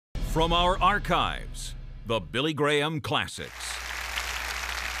From our archives, the Billy Graham Classics.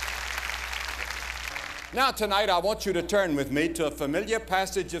 Now tonight I want you to turn with me to a familiar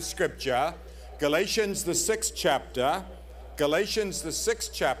passage of Scripture, Galatians the 6th chapter, Galatians the 6th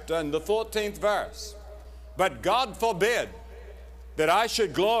chapter and the 14th verse. But God forbid that I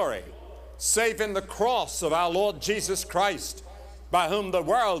should glory, save in the cross of our Lord Jesus Christ, by whom the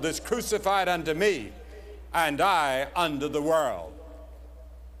world is crucified unto me, and I unto the world.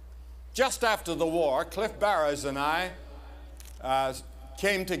 Just after the war, Cliff Barrows and I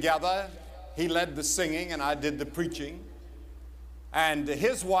came together. He led the singing and I did the preaching. And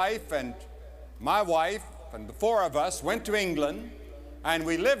his wife and my wife and the four of us went to England, and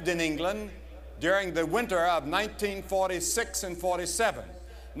we lived in England during the winter of 1946 and 47.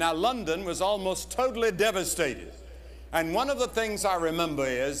 Now, London was almost totally devastated. And one of the things I remember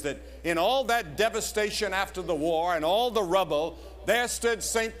is that in all that devastation after the war and all the rubble, there stood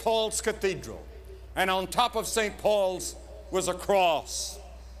St. Paul's Cathedral. And on top of St. Paul's was a cross.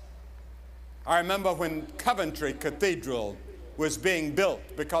 I remember when Coventry Cathedral was being built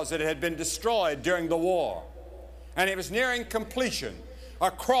because it had been destroyed during the war. And it was nearing completion. A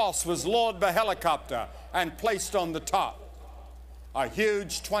cross was lowered by helicopter and placed on the top. A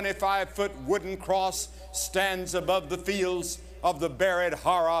huge 25-foot wooden cross stands above the fields of the buried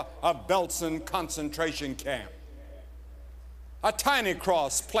horror of Belsen concentration camp. A tiny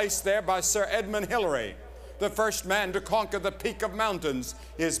cross placed there by Sir Edmund Hillary, the first man to conquer the peak of mountains,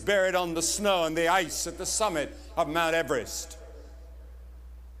 is buried on the snow and the ice at the summit of Mount Everest.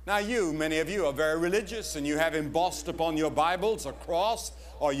 Now many of you are very religious, and you have embossed upon your Bibles a cross,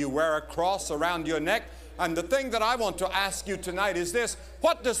 or you wear a cross around your neck. And the thing that I want to ask you tonight is this: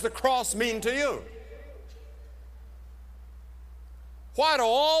 what does the cross mean to you? Why do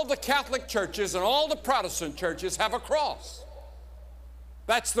all the Catholic churches and all the Protestant churches have a cross?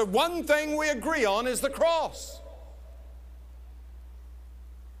 That's the one thing we agree on, is the cross.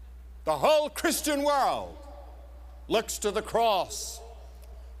 The whole Christian world looks to the cross.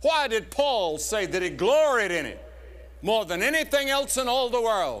 Why did Paul say that he gloried in it more than anything else in all the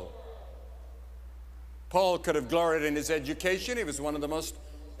world? Paul could have gloried in his education. He was one of the most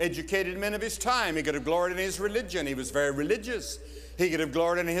educated men of his time. He could have gloried in his religion. He was very religious. He could have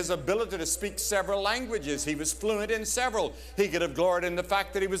gloried in his ability to speak several languages. He was fluent in several. He could have gloried in the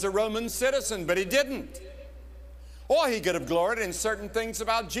fact that he was a Roman citizen, but he didn't. Or he could have gloried in certain things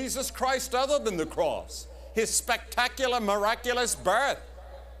about Jesus Christ other than the cross. His spectacular, miraculous birth,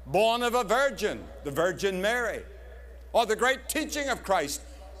 born of a virgin, the Virgin Mary. Or the great teaching of Christ.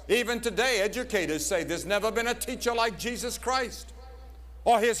 Even today, educators say there's never been a teacher like Jesus Christ.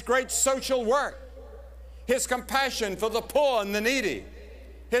 Or his great social work, his compassion for the poor and the needy,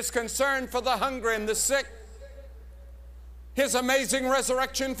 his concern for the hungry and the sick, his amazing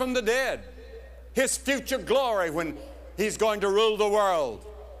resurrection from the dead, his future glory when he's going to rule the world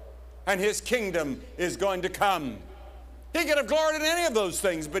and his kingdom is going to come. He could have gloried in any of those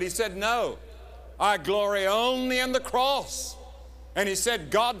things, but he said, no, I glory only in the cross. And he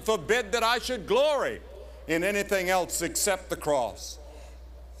said, God forbid that I should glory in anything else except the cross.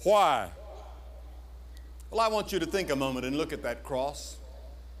 Why? Well, I want you to think a moment and look at that cross.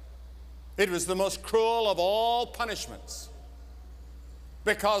 It was the most cruel of all punishments,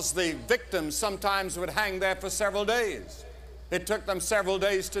 because the victims sometimes would hang there for several days. It took them several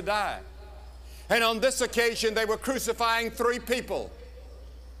days to die. And on this occasion, they were crucifying three people: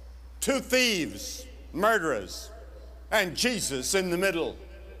 two thieves, murderers, and Jesus in the middle.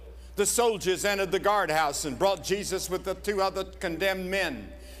 The soldiers entered the guardhouse and brought Jesus with the two other condemned men.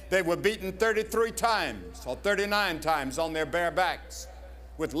 They were beaten 33 times or 39 times on their bare backs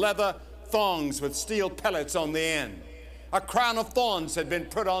with leather thongs with steel pellets on the end. A crown of thorns had been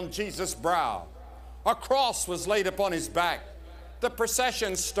put on Jesus' brow. A cross was laid upon his back. The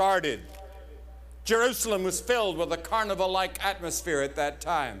procession started. Jerusalem was filled with a carnival-like atmosphere at that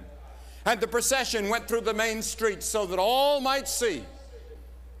time. And the procession went through the main streets so that all might see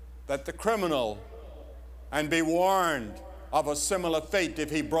that the criminal and be warned of a similar fate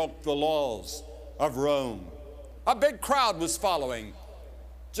if he broke the laws of Rome. A big crowd was following.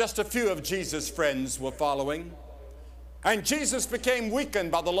 Just a few of Jesus' friends were following. And Jesus became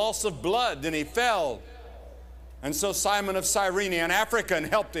weakened by the loss of blood, and he fell. And so Simon of Cyrene, an African,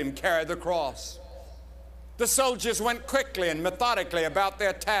 helped him carry the cross. The soldiers went quickly and methodically about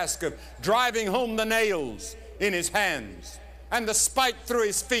their task of driving home the nails in his hands and the spike through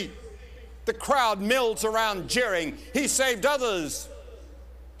his feet. The crowd mills around jeering, "He saved others.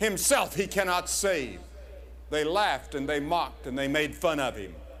 Himself he cannot save." They laughed and they mocked and they made fun of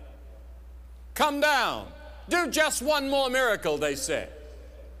him. "Come down. Do just one more miracle," they said.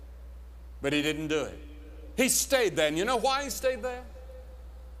 But he didn't do it. He stayed there. And you know why he stayed there?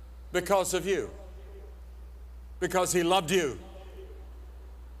 Because of you. Because he loved you.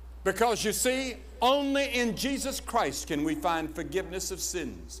 Because you see, only in Jesus Christ can we find forgiveness of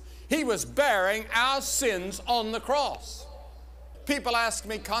sins. He was bearing our sins on the cross. People ask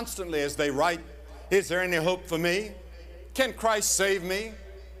me constantly as they write, is there any hope for me? Can Christ save me?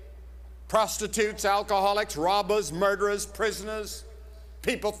 Prostitutes, alcoholics, robbers, murderers, prisoners,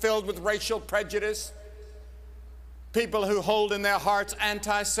 people filled with racial prejudice, people who hold in their hearts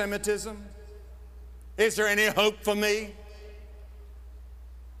anti-Semitism. Is there any hope for me?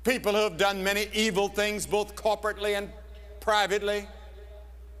 People who have done many evil things, both corporately and privately.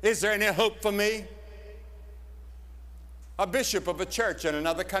 Is there any hope for me? A bishop of a church in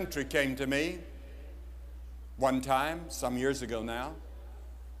another country came to me one time, some years ago now,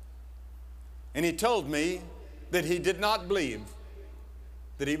 and he told me that he did not believe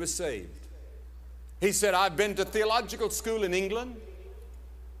that he was saved. He said, I've been to theological school in England.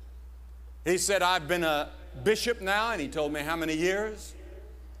 He said, I've been a bishop now, and he told me how many years.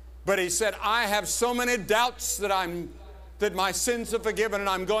 But he said, I have so many doubts that my sins are forgiven and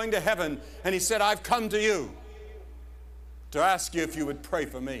I'm going to heaven. And he said, I've come to you to ask you if you would pray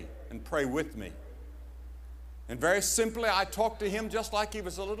for me and pray with me. And very simply, I talked to him just like he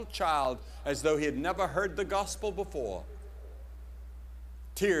was a little child, as though he had never heard the gospel before.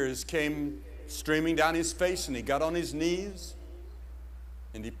 Tears came streaming down his face, and he got on his knees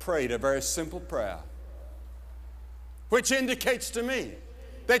and he prayed a very simple prayer, which indicates to me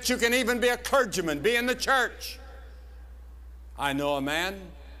that you can even be a clergyman, be in the church. I know a man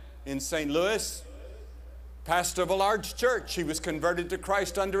in St. Louis, pastor of a large church. He was converted to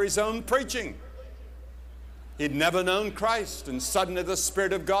Christ under his own preaching. He'd never known Christ, and suddenly the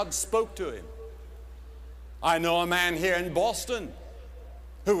Spirit of God spoke to him. I know a man here in Boston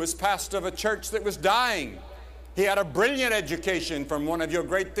who was pastor of a church that was dying. He had a brilliant education from one of your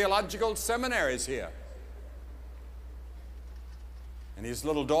great theological seminaries here. And his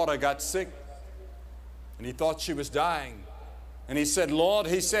little daughter got sick, and he thought she was dying. And he said, Lord,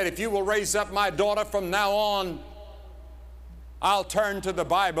 he said, if you will raise up my daughter from now on, I'll turn to the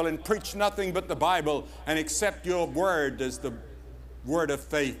Bible and preach nothing but the Bible and accept your word as the word of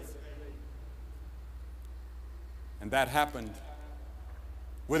faith. And that happened.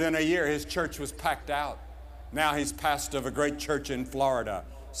 Within a year, his church was packed out. Now he's pastor of a great church in Florida.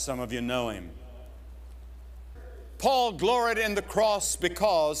 Some of you know him. Paul gloried in the cross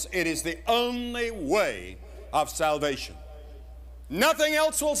because it is the only way of salvation. Nothing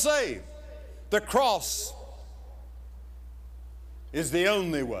else will save. The cross is the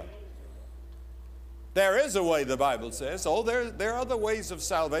only way. There is a way, the Bible says. Oh, there are other ways of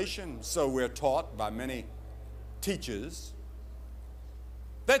salvation, so we're taught by many teachers,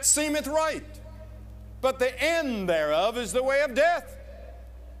 that seemeth right, but the end thereof is the way of death.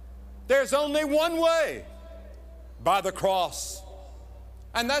 There's only one way, by the cross.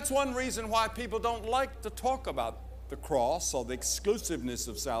 And that's one reason why people don't like to talk about the cross or the exclusiveness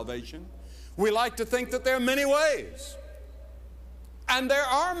of salvation. We like to think that there are many ways. And there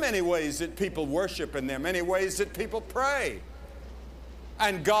are many ways that people worship, and there are many ways that people pray.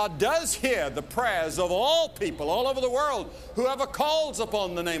 And God does hear the prayers of all people all over the world. Whoever calls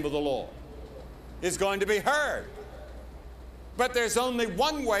upon the name of the Lord is going to be heard. But there's only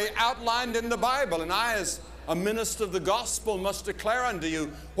one way outlined in the Bible, and I, as a minister of the gospel, must declare unto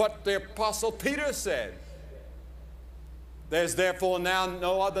you what the Apostle Peter said. There's therefore now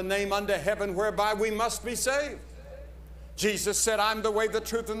no other name under heaven whereby we must be saved. Jesus said, I'm the way, the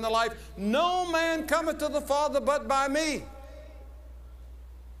truth, and the life. No man cometh to the Father but by me.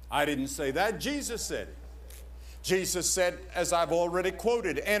 I didn't say that. Jesus said it. Jesus said, as I've already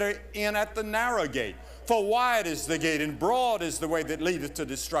quoted, enter in at the narrow gate. For wide is the gate, and broad is the way that leadeth to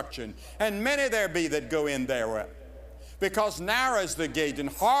destruction. And many there be that go in thereof. Because narrow is the gate, and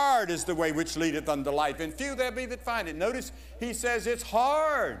hard is the way which leadeth unto life, and few there be that find it. Notice, he says it's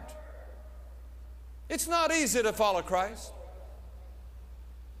hard. It's not easy to follow Christ.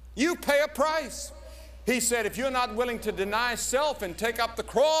 You pay a price. He said, if you're not willing to deny self and take up the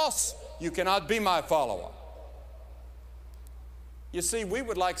cross, you cannot be my follower. You see, we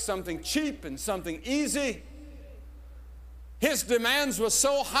would like something cheap and something easy. His demands were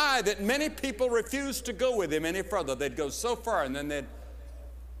so high that many people refused to go with him any further. They'd go so far and then they'd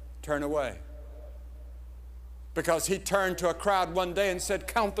turn away. Because he turned to a crowd one day and said,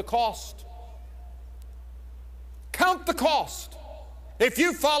 count the cost. Count the cost. If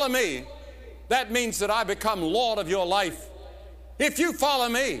you follow me, that means that I become Lord of your life. If you follow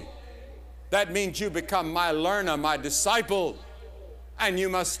me, that means you become my learner, my disciple, and you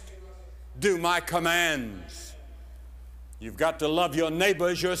must do my commands. You've got to love your neighbor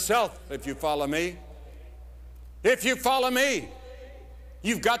as yourself if you follow me. If you follow me,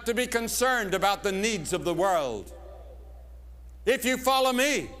 you've got to be concerned about the needs of the world. If you follow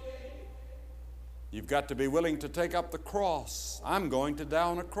me, you've got to be willing to take up the cross. I'm going to die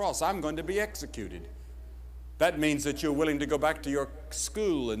on a cross. I'm going to be executed. That means that you're willing to go back to your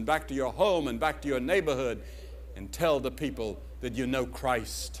school and back to your home and back to your neighborhood and tell the people that you know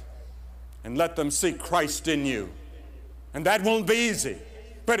Christ and let them see Christ in you. And that won't be easy.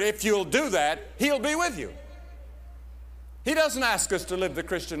 But if you'll do that, He'll be with you. He doesn't ask us to live the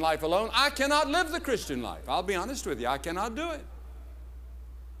Christian life alone. I cannot live the Christian life. I'll be honest with you, I cannot do it.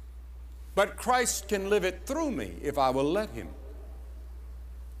 But Christ can live it through me if I will let Him.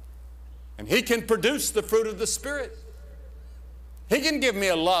 And He can produce the fruit of the Spirit. He can give me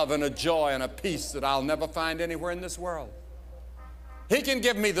a love and a joy and a peace that I'll never find anywhere in this world. He can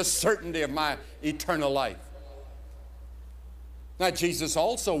give me the certainty of my eternal life. Now, Jesus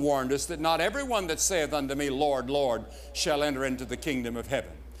also warned us that not everyone that saith unto me, Lord, Lord, shall enter into the kingdom of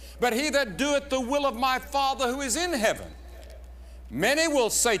heaven, but he that doeth the will of my Father who is in heaven. Many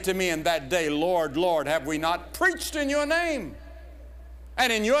will say to me in that day, Lord, Lord, have we not preached in your name?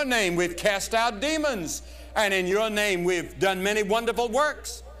 And in your name we've cast out demons, and in your name we've done many wonderful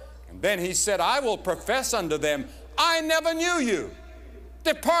works. And then He said, I will profess unto them, I never knew you.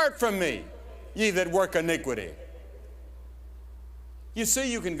 Depart from me, ye that work iniquity. You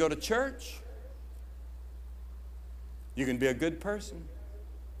see, you can go to church. You can be a good person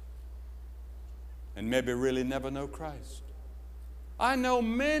and maybe really never know Christ. I know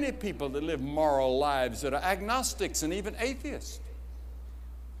many people that live moral lives that are agnostics and even atheists.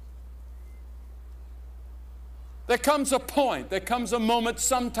 There comes a point, there comes a moment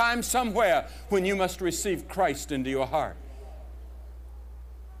sometime, somewhere, when you must receive Christ into your heart.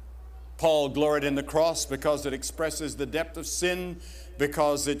 Paul gloried in the cross because it expresses the depth of sin,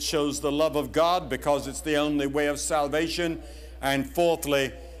 because it shows the love of God, because it's the only way of salvation, and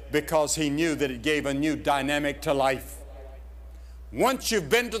fourthly, because he knew that it gave a new dynamic to life. Once you've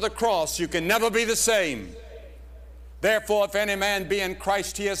been to the cross, you can never be the same. Therefore, if any man be in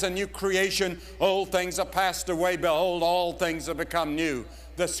Christ, he is a new creation. Old things are passed away. Behold, all things have become new,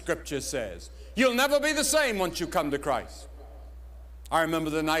 the Scripture says. You'll never be the same once you come to Christ. I remember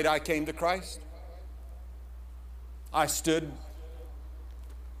the night I came to Christ. I stood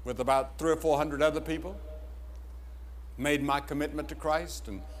with about 300 or 400 other people, made my commitment to Christ,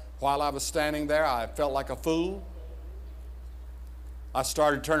 and while I was standing there, I felt like a fool. I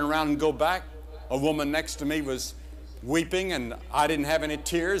started turning around and go back. A woman next to me was weeping, and I didn't have any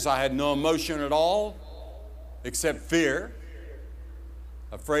tears. I had no emotion at all except fear,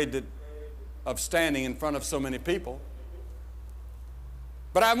 afraid of standing in front of so many people.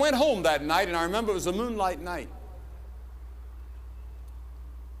 But I went home that night, and I remember it was a moonlight night.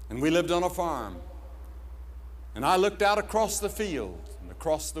 And we lived on a farm. And I looked out across the field and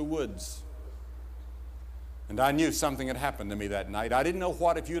across the woods. And I knew something had happened to me that night. I didn't know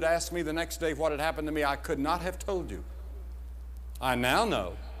what. If you'd asked me the next day what had happened to me, I could not have told you. I now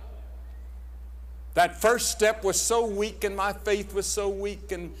know. That first step was so weak, and my faith was so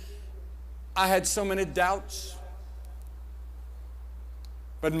weak, and I had so many doubts.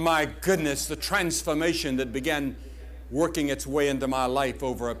 But my goodness, the transformation that began working its way into my life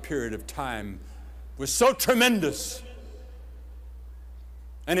over a period of time was so tremendous.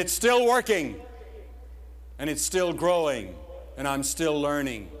 And it's still working. And it's still growing. And I'm still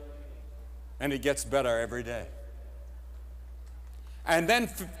learning. And it gets better every day. And then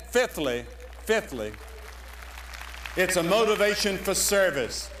fifthly, it's a motivation for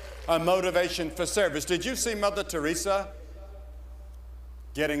service. A motivation for service. Did you see Mother Teresa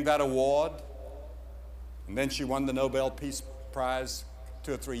getting that award? And then she won the Nobel Peace Prize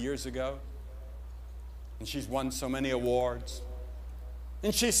 2 or 3 years ago. And she's won so many awards.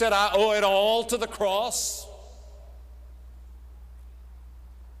 And she said, I owe it all to the cross.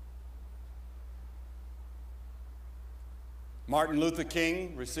 Martin Luther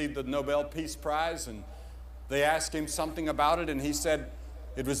King received the Nobel Peace Prize, and they asked him something about it, and he said,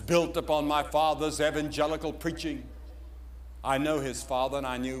 it was built upon my father's evangelical preaching. I know his father, and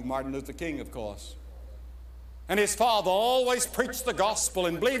I knew Martin Luther King, of course. And his father always preached the gospel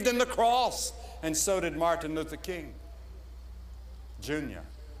and believed in the cross, and so did Martin Luther King Jr.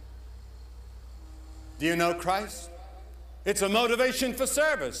 Do you know Christ? It's a motivation for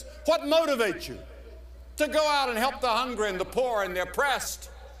service. What motivates you? To go out and help the hungry and the poor and the oppressed.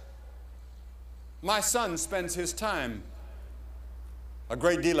 My son spends his time, a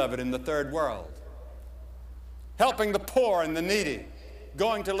great deal of it, in the third world, helping the poor and the needy,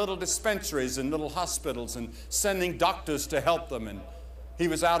 going to little dispensaries and little hospitals and sending doctors to help them. And he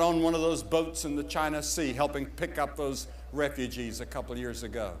was out on one of those boats in the China Sea helping pick up those refugees a couple years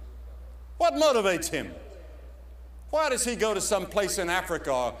ago. What motivates him? Why does he go to some place in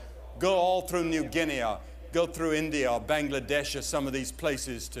Africa, or go all through New Guinea, or go through India or Bangladesh or some of these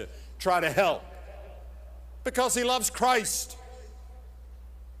places to try to help? Because he loves Christ.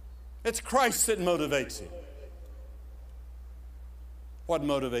 It's Christ that motivates him. What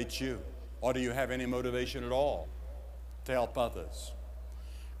motivates you? Or do you have any motivation at all to help others?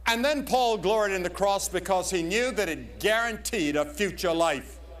 And then Paul gloried in the cross because he knew that it guaranteed a future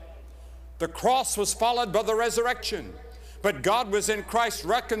life. The cross was followed by the resurrection. But God was in Christ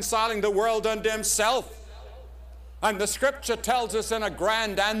reconciling the world unto himself. And the scripture tells us in a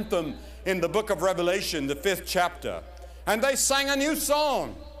grand anthem in the book of Revelation, the 5th chapter, and they sang a new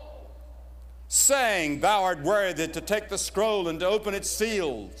song, saying, Thou art worthy to take the scroll and to open its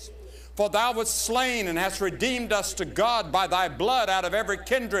seals. For thou wast slain and hast redeemed us to God by thy blood out of every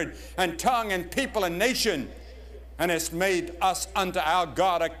kindred and tongue and people and nation, and hast made us unto our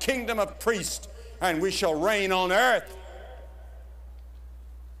God a kingdom of priests, and we shall reign on earth.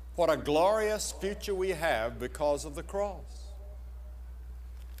 What a glorious future we have because of the cross.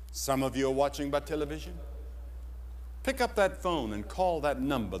 Some of you are watching by television. Pick up that phone and call that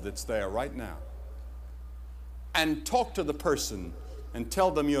number that's there right now. And talk to the person and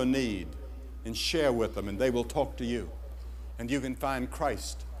tell them your need and share with them, and they will talk to you. And you can find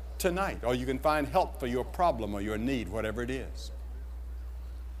Christ tonight, or you can find help for your problem or your need, whatever it is.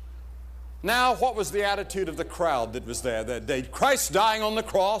 Now, what was the attitude of the crowd that was there that day? Christ dying on the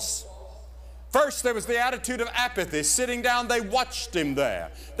cross. First, there was the attitude of apathy. Sitting down, they watched him there.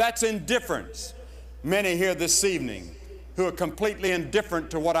 That's indifference. Many here this evening who are completely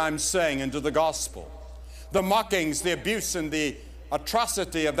indifferent to what I'm saying and to the gospel. The mockings, the abuse, and the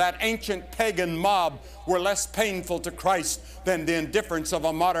atrocity of that ancient pagan mob were less painful to Christ than the indifference of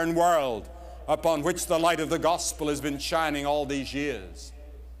a modern world upon which the light of the gospel has been shining all these years.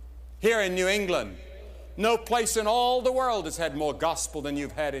 Here in New England, no place in all the world has had more gospel than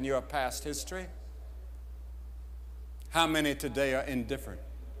you've had in your past history. How many today are indifferent?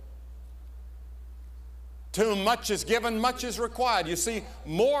 To whom much is given, much is required. You see,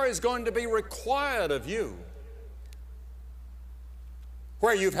 more is going to be required of you.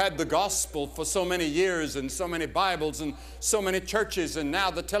 Where you've had the gospel for so many years and so many Bibles and so many churches and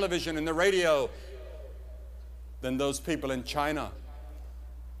now the television and the radio, than those people in China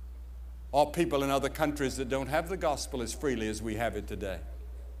or people in other countries that don't have the gospel as freely as we have it today.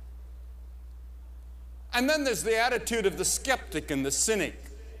 And then there's the attitude of the skeptic and the cynic.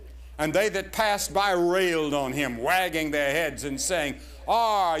 And they that passed by railed on him, wagging their heads and saying,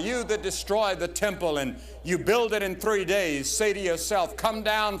 Ah, you that destroyed the temple and you build it in 3 days, say to yourself, come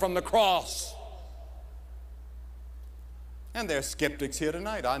down from the cross. And there are skeptics here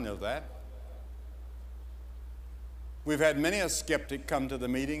tonight, I know that. We've had many a skeptic come to the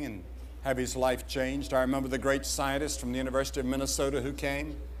meeting and have his life changed. I remember the great scientist from the University of Minnesota who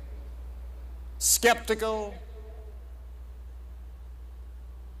came. Skeptical.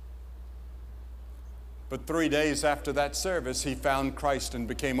 But 3 days after that service, he found Christ and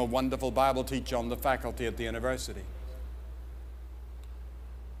became a wonderful Bible teacher on the faculty at the university.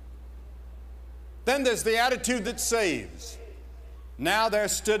 Then there's the attitude that saves. Now there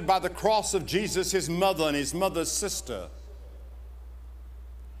stood by the cross of Jesus his mother and his mother's sister.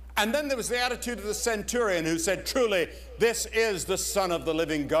 And then there was the attitude of the centurion who said, truly, this is the Son of the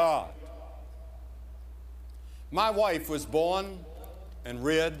living God. My wife was born and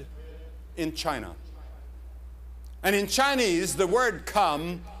reared in China. And in Chinese, the word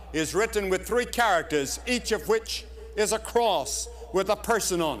come is written with 3 characters, each of which is a cross with a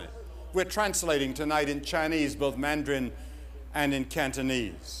person on it. We're translating tonight in Chinese, both Mandarin and in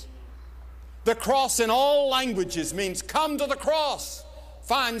Cantonese. The cross in all languages means come to the cross,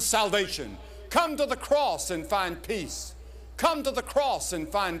 find salvation. Come to the cross and find peace. Come to the cross and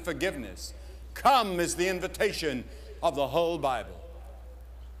find forgiveness. Come is the invitation of the whole Bible.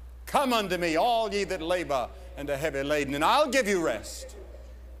 Come unto me, all ye that labor and are heavy laden, and I'll give you rest.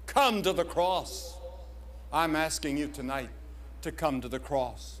 Come to the cross. I'm asking you tonight to come to the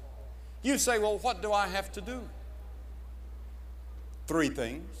cross. You say, well, what do I have to do? 3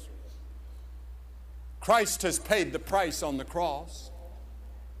 things. Christ has paid the price on the cross.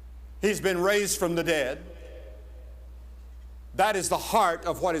 He's been raised from the dead. That is the heart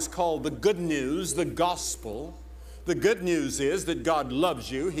of what is called the good news, the gospel. The good news is that God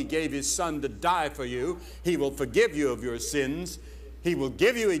loves you. He gave his Son to die for you. He will forgive you of your sins. He will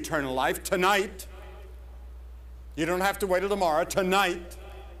give you eternal life tonight. You don't have to wait till tomorrow, tonight.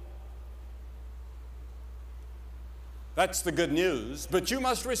 That's the good news, but you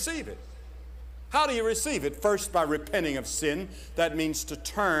must receive it. How do you receive it? First, by repenting of sin. That means to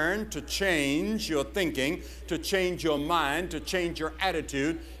turn, to change your thinking, to change your mind, to change your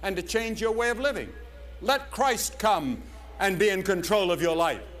attitude, and to change your way of living. Let Christ come and be in control of your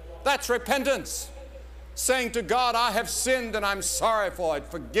life. That's repentance. Saying to God, I have sinned and I'm sorry for it.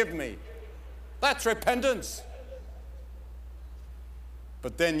 Forgive me. That's repentance.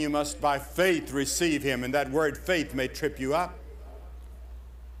 But then you must by faith receive Him, and that word faith may trip you up.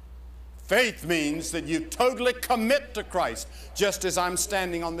 Faith means that you totally commit to Christ. Just as I'm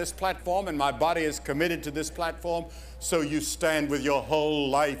standing on this platform and my body is committed to this platform, so you stand with your whole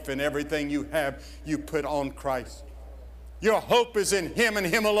life and everything you have, you put on Christ. Your hope is in Him and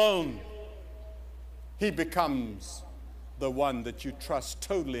Him alone. He becomes the one that you trust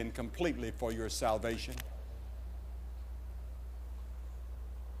totally and completely for your salvation.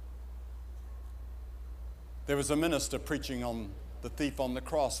 There was a minister preaching on the thief on the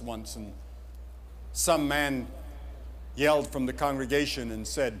cross once, and some man yelled from the congregation and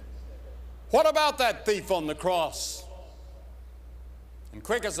said, "What about that thief on the cross?" And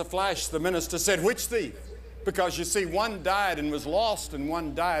quick as a flash, the minister said, "Which thief?" Because you see, one died and was lost, and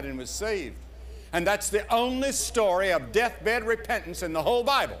one died and was saved. And that's the only story of deathbed repentance in the whole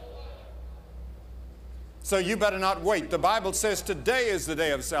Bible. So you better not wait. The Bible says today is the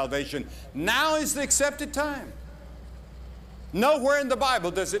day of salvation. Now is the accepted time. Nowhere in the Bible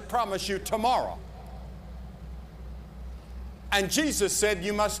does it promise you tomorrow. And Jesus said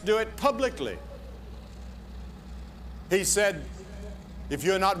you must do it publicly. He said, if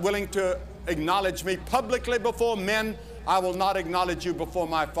you're not willing to acknowledge me publicly before men, I will not acknowledge you before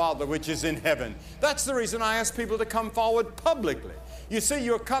my Father which is in heaven. That's the reason I ask people to come forward publicly. You see,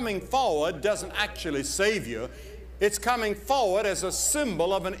 your coming forward doesn't actually save you. It's coming forward as a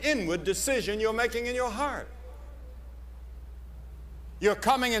symbol of an inward decision you're making in your heart. You're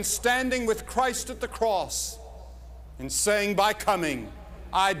coming and standing with Christ at the cross and saying, by coming,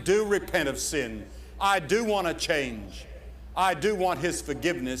 I do repent of sin. I do want to change. I do want His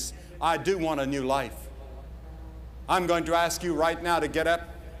forgiveness. I do want a new life. I'm going to ask you right now to get up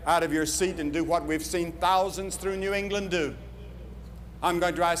out of your seat and do what we've seen thousands through New England do. I'm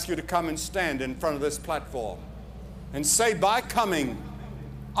going to ask you to come and stand in front of this platform and say, by coming,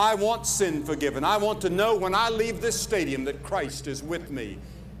 I want sin forgiven. I want to know when I leave this stadium that Christ is with me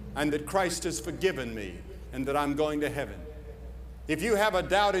and that Christ has forgiven me and that I'm going to heaven. If you have a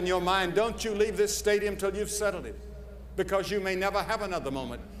doubt in your mind, don't you leave this stadium till you've settled it, because you may never have another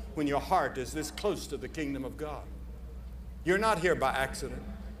moment when your heart is this close to the kingdom of God. You're not here by accident.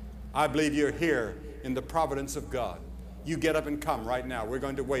 I believe you're here in the providence of God. You get up and come right now. We're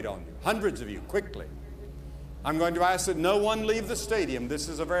going to wait on you. Hundreds of you, quickly. I'm going to ask that no one leave the stadium. This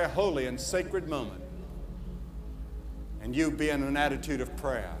is a very holy and sacred moment. And you be in an attitude of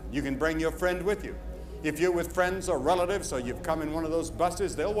prayer. You can bring your friend with you. If you're with friends or relatives or you've come in one of those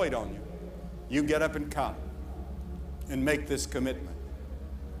buses, they'll wait on you. You get up and come and make this commitment.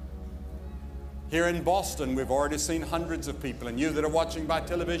 Here in Boston, we've already seen hundreds of people. And you that are watching by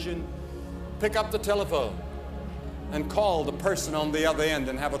television, pick up the telephone and call the person on the other end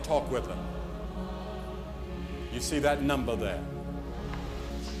and have a talk with them. You see that number there?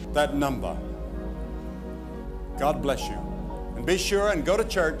 That number. God bless you. And be sure and go to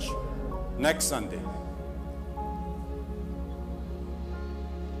church next Sunday.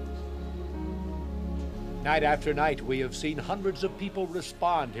 Night after night, we have seen hundreds of people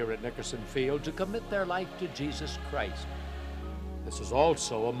respond here at Nickerson Field to commit their life to Jesus Christ. This is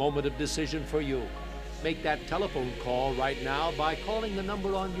also a moment of decision for you. Make that telephone call right now by calling the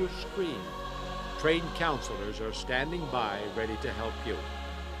number on your screen. Trained counselors are standing by, ready to help you.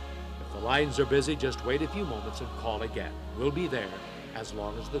 If the lines are busy, just wait a few moments and call again. We'll be there as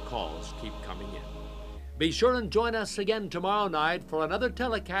long as the calls keep coming in. Be sure and join us again tomorrow night for another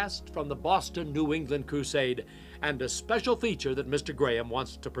telecast from the Boston New England Crusade and a special feature that Mr. Graham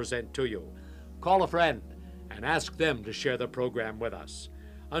wants to present to you. Call a friend and ask them to share the program with us.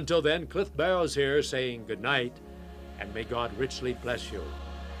 Until then, Cliff Barrows here saying good night, and may God richly bless you.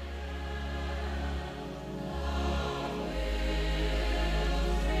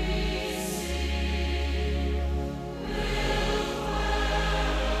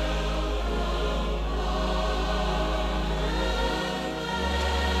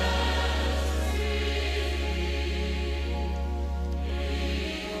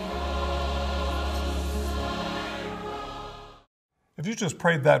 If you just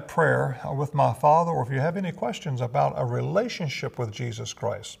prayed that prayer with my Father, or if you have any questions about a relationship with Jesus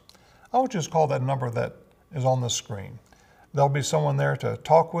Christ, I would just call that number that is on the screen. There'll be someone there to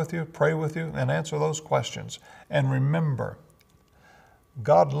talk with you, pray with you, and answer those questions. And remember,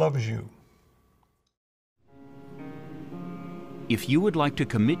 God loves you. If you would like to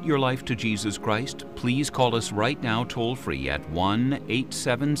commit your life to Jesus Christ, please call us right now toll-free at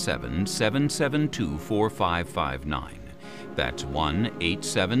 1-877-772-4559. That's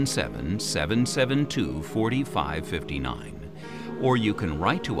 1-877-772-4559. Or you can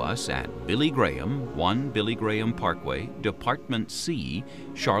write to us at Billy Graham, 1 Billy Graham Parkway, Department C,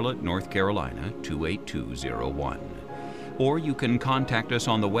 Charlotte, North Carolina, 28201. Or you can contact us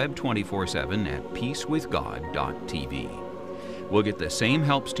on the web 24/7 at peacewithgod.tv. We'll get the same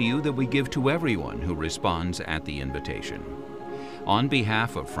helps to you that we give to everyone who responds at the invitation. On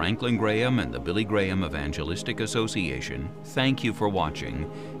behalf of Franklin Graham and the Billy Graham Evangelistic Association, thank you for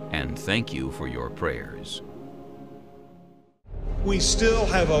watching, and thank you for your prayers. We still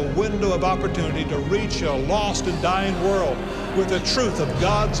have a window of opportunity to reach a lost and dying world with the truth of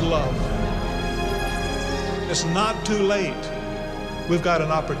God's love. It's not too late. We've got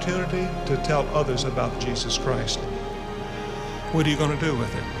an opportunity to tell others about Jesus Christ. What are you going to do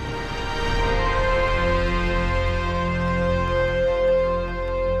with it?